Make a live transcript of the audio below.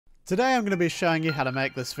Today I'm going to be showing you how to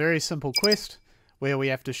make this very simple quest where we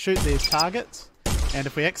have to shoot these targets, and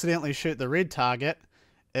if we accidentally shoot the red target,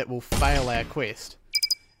 it will fail our quest.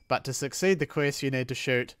 But to succeed the quest you need to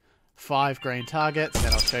shoot 5 green targets,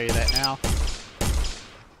 and I'll show you that now.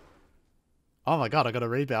 Oh my god, I got a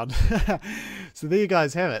rebound. So there you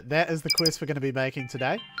guys have it. That is the quest we're going to be making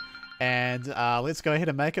today. And let's go ahead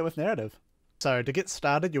and make it with narrative. So to get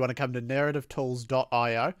started, you want to come to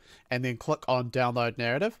narrativetools.io and then click on download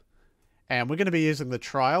narrative. And we're going to be using the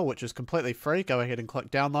trial, which is completely free. Go ahead and click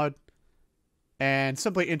download. And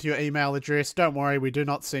simply enter your email address. Don't worry, we do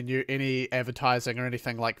not send you any advertising or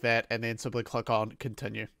anything like that. And then simply click on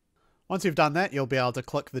continue. Once you've done that, you'll be able to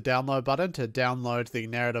click the download button to download the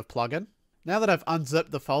narrative plugin. Now that I've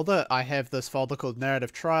unzipped the folder, I have this folder called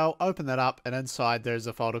narrative trial. Open that up, and inside there's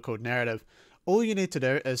a folder called narrative. All you need to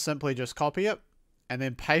do is simply just copy it and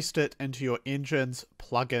then paste it into your engine's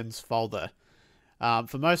plugins folder.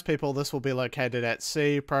 For most people, this will be located at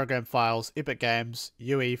C, Program Files, Epic Games,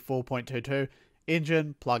 UE 4.22,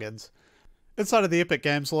 Engine, Plugins. Inside of the Epic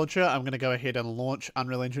Games launcher, I'm going to go ahead and launch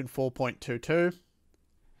Unreal Engine 4.22.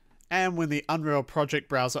 And when the Unreal project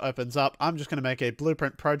browser opens up, I'm just going to make a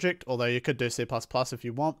blueprint project, although you could do C++ if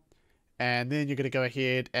you want. And then you're going to go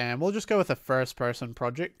ahead and we'll just go with a first person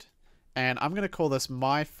project. And I'm going to call this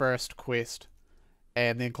My First Quest.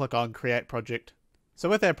 And then click on Create Project. So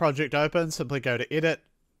with our project open, simply go to Edit,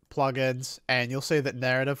 Plugins, and you'll see that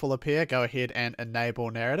narrative will appear. Go ahead and enable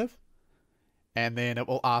narrative. And then it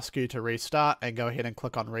will ask you to restart, and go ahead and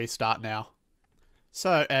click on Restart Now.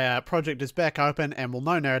 So our project is back open, and we'll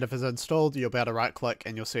know narrative is installed. You'll be able to right click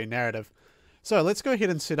and you'll see narrative. So let's go ahead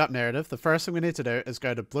and set up narrative. The first thing we need to do is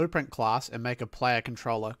go to Blueprint class and make a player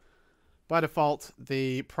controller. By default,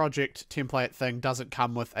 the project template thing doesn't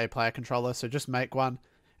come with a player controller, so just make one.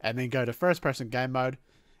 And then go to first person game mode,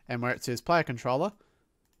 and where it says player controller,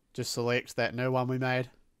 just select that new one we made.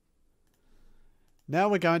 Now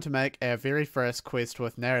we're going to make our very first quest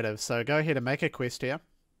with narrative, so go ahead and make a quest here.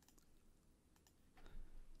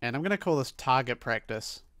 And I'm going to call this target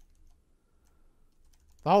practice.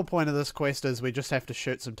 The whole point of this quest is we just have to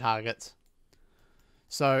shoot some targets.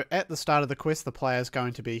 So at the start of the quest, the player is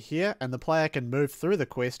going to be here, and the player can move through the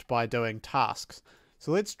quest by doing tasks.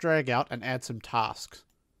 So let's drag out and add some tasks.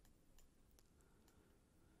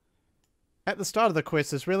 At the start of the quest,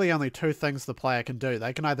 there's really only 2 things the player can do.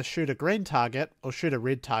 They can either shoot a green target or shoot a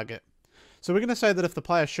red target. So we're going to say that if the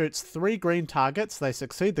player shoots 3 green targets, they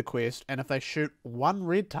succeed the quest, and if they shoot 1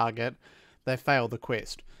 red target, they fail the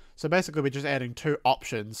quest. So basically we're just adding 2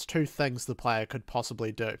 options, 2 things the player could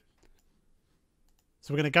possibly do.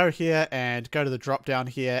 So we're going to go here and go to the drop down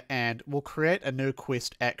here, and we'll create a new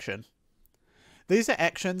quest action. These are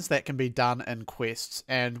actions that can be done in quests,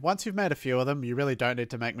 and once you've made a few of them, you really don't need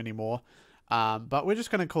to make many more. But we're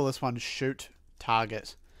just going to call this one shoot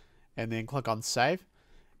target, and then click on save.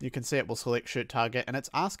 You can see it will select shoot target, and it's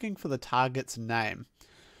asking for the target's name.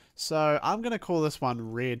 So I'm going to call this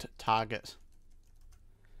one red target.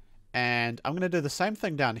 And I'm going to do the same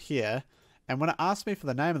thing down here, and when it asks me for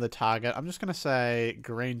the name of the target, I'm just going to say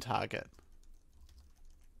green target.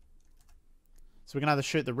 So we can either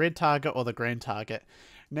shoot the red target or the green target.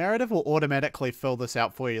 Narrative will automatically fill this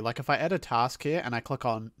out for you. Like if I add a task here and I click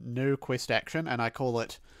on new quest action and I call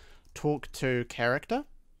it talk to character,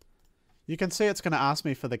 you can see it's going to ask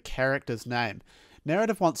me for the character's name.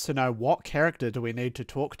 Narrative wants to know what character do we need to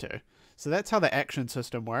talk to. So that's how the action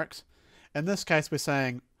system works. In this case, we're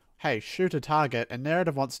saying, hey, shoot a target, and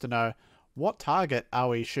narrative wants to know what target are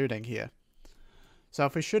we shooting here. So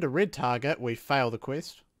if we shoot a red target, we fail the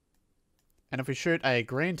quest. And if we shoot a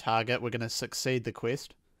green target, we're going to succeed the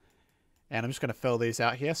quest. And I'm just going to fill these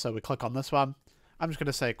out here. So we click on this one. I'm just going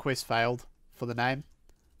to say quest failed for the name.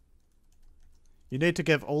 You need to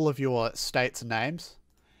give all of your states names.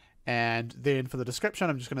 And then for the description,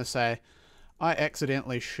 I'm just going to say, I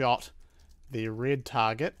accidentally shot the red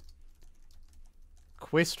target.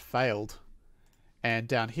 Quest failed. And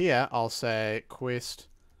down here, I'll say quest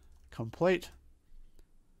complete.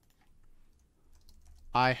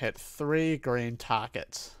 I hit 3 green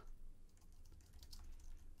targets.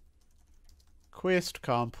 Quest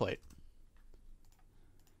complete.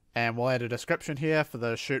 And we'll add a description here for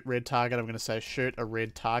the shoot red target. I'm going to say shoot a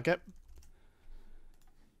red target.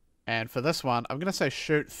 And for this one, I'm going to say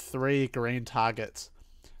shoot 3 green targets.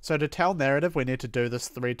 So to tell narrative, we need to do this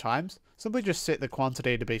 3 times. Simply just set the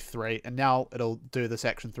quantity to be 3, and now it'll do this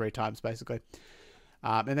action 3 times, basically.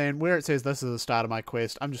 And then where it says this is the start of my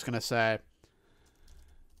quest, I'm just going to say,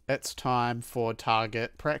 it's time for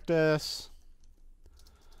target practice.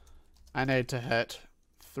 I need to hit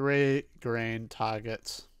 3 green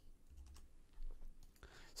targets.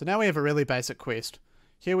 So now we have a really basic quest.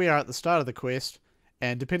 Here we are at the start of the quest,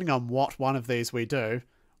 and depending on what one of these we do,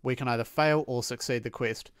 we can either fail or succeed the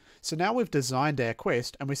quest. So now we've designed our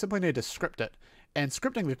quest, and we simply need to script it. And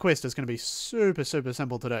scripting the quest is going to be super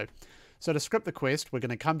simple to do. So to script the quest, we're going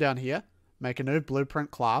to come down here, make a new blueprint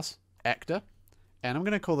class, actor, and I'm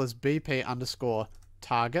going to call this BP underscore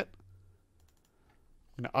target.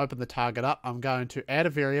 I'm going to open the target up. I'm going to add a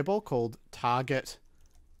variable called target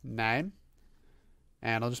name,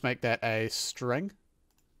 and I'll just make that a string.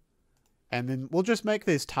 And then we'll just make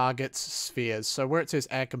these targets spheres. So where it says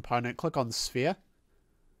add component, click on sphere.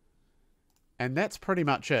 And that's pretty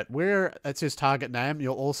much it. Where it says target name,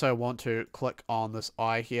 you'll also want to click on this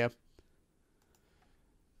eye here.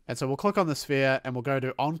 And so we'll click on the sphere and we'll go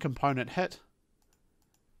to on component hit.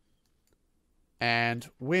 And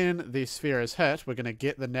when the sphere is hit, we're going to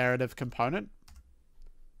get the narrative component.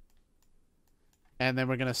 And then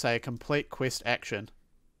we're going to say complete quest action.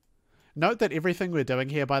 Note that everything we're doing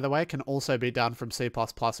here, by the way, can also be done from C++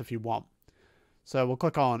 if you want. So we'll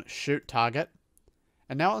click on shoot target.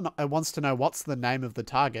 And now it wants to know what's the name of the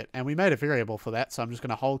target. And we made a variable for that. So I'm just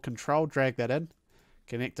going to hold control, drag that in,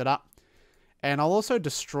 connect it up. And I'll also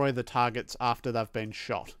destroy the targets after they've been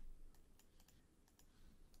shot.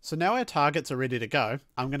 So now our targets are ready to go.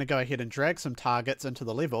 I'm going to go ahead and drag some targets into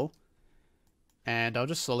the level. And I'll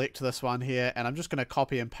just select this one here. And I'm just going to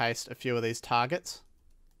copy and paste a few of these targets.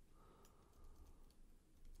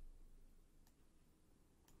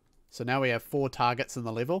 So now we have 4 targets in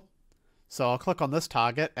the level. So I'll click on this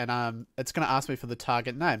target and it's going to ask me for the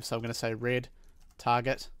target name. So I'm going to say red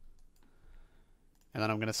target. And then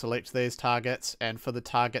I'm going to select these targets. And for the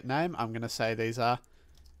target name, I'm going to say these are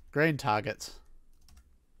green targets.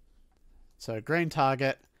 So green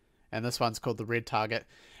target. And this one's called the red target.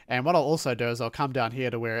 And what I'll also do is I'll come down here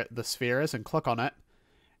to where the sphere is and click on it.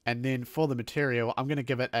 And then for the material, I'm going to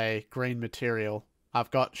give it a green material.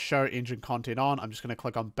 I've got show engine content on. I'm just going to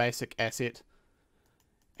click on basic asset.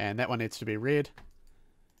 And that one needs to be red.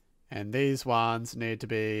 And these ones need to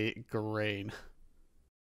be green.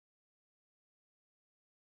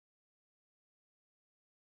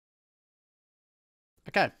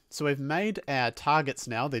 Okay, so we've made our targets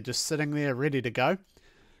now. They're just sitting there ready to go.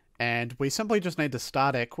 And we simply just need to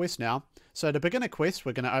start our quest now. So to begin a quest,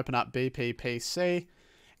 we're going to open up BPPC.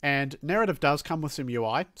 And narrative does come with some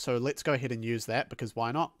UI. So let's go ahead and use that because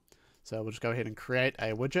why not? So we'll just go ahead and create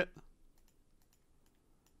a widget.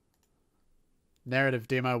 Narrative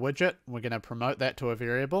demo widget. We're going to promote that to a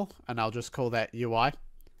variable. And I'll just call that UI.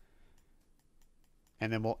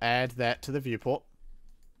 And then we'll add that to the viewport.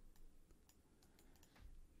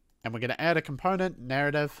 And we're going to add a component,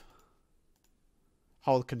 narrative.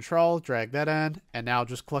 Hold control, drag that in. And now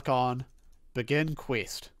just click on begin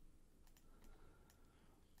quest.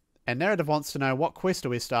 And narrative wants to know what quest are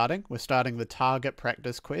we starting. We're starting the target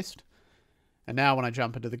practice quest. And now when I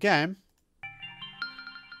jump into the game,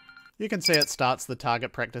 you can see it starts the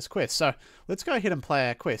target practice quest. So let's go ahead and play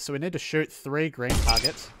our quest. So we need to shoot 3 green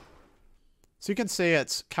targets. So you can see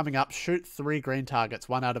it's coming up, shoot 3 green targets,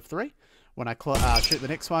 1 out of 3. When I shoot the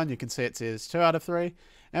next one, you can see it says 2 out of 3.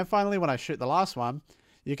 And finally, when I shoot the last one,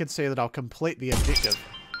 you can see that I'll complete the objective.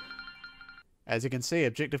 As you can see,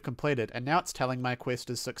 objective completed, and now it's telling my quest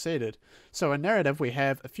has succeeded. So in narrative, we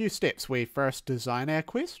have a few steps. We first design our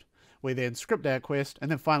quest, we then script our quest, and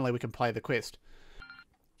then finally we can play the quest.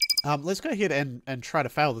 Let's go ahead and try to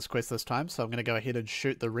fail this quest this time. So I'm going to go ahead and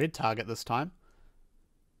shoot the red target this time.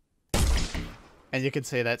 And you can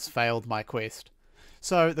see that's failed my quest.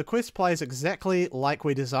 So the quest plays exactly like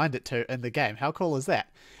we designed it to in the game. How cool is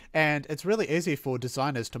that? And it's really easy for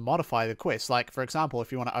designers to modify the quest. Like, for example,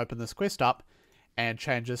 if you want to open this quest up and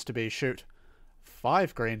change this to be shoot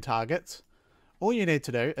 5 green targets, all you need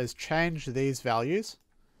to do is change these values,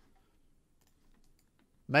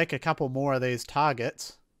 make a couple more of these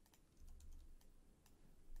targets,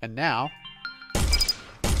 and now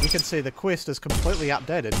you can see the quest is completely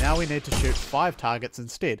updated. Now we need to shoot 5 targets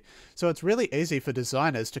instead. So it's really easy for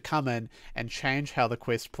designers to come in and change how the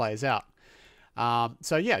quest plays out.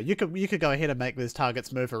 So yeah, you could go ahead and make these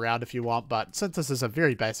targets move around if you want, but since this is a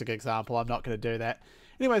very basic example, I'm not going to do that.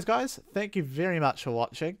 Anyways, guys, thank you very much for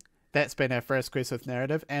watching. That's been our first quest with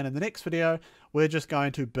narrative, and in the next video, we're just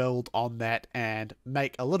going to build on that and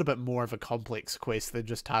make a little bit more of a complex quest than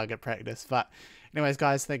just target practice. But anyways,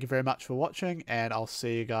 guys, thank you very much for watching, and I'll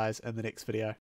see you guys in the next video.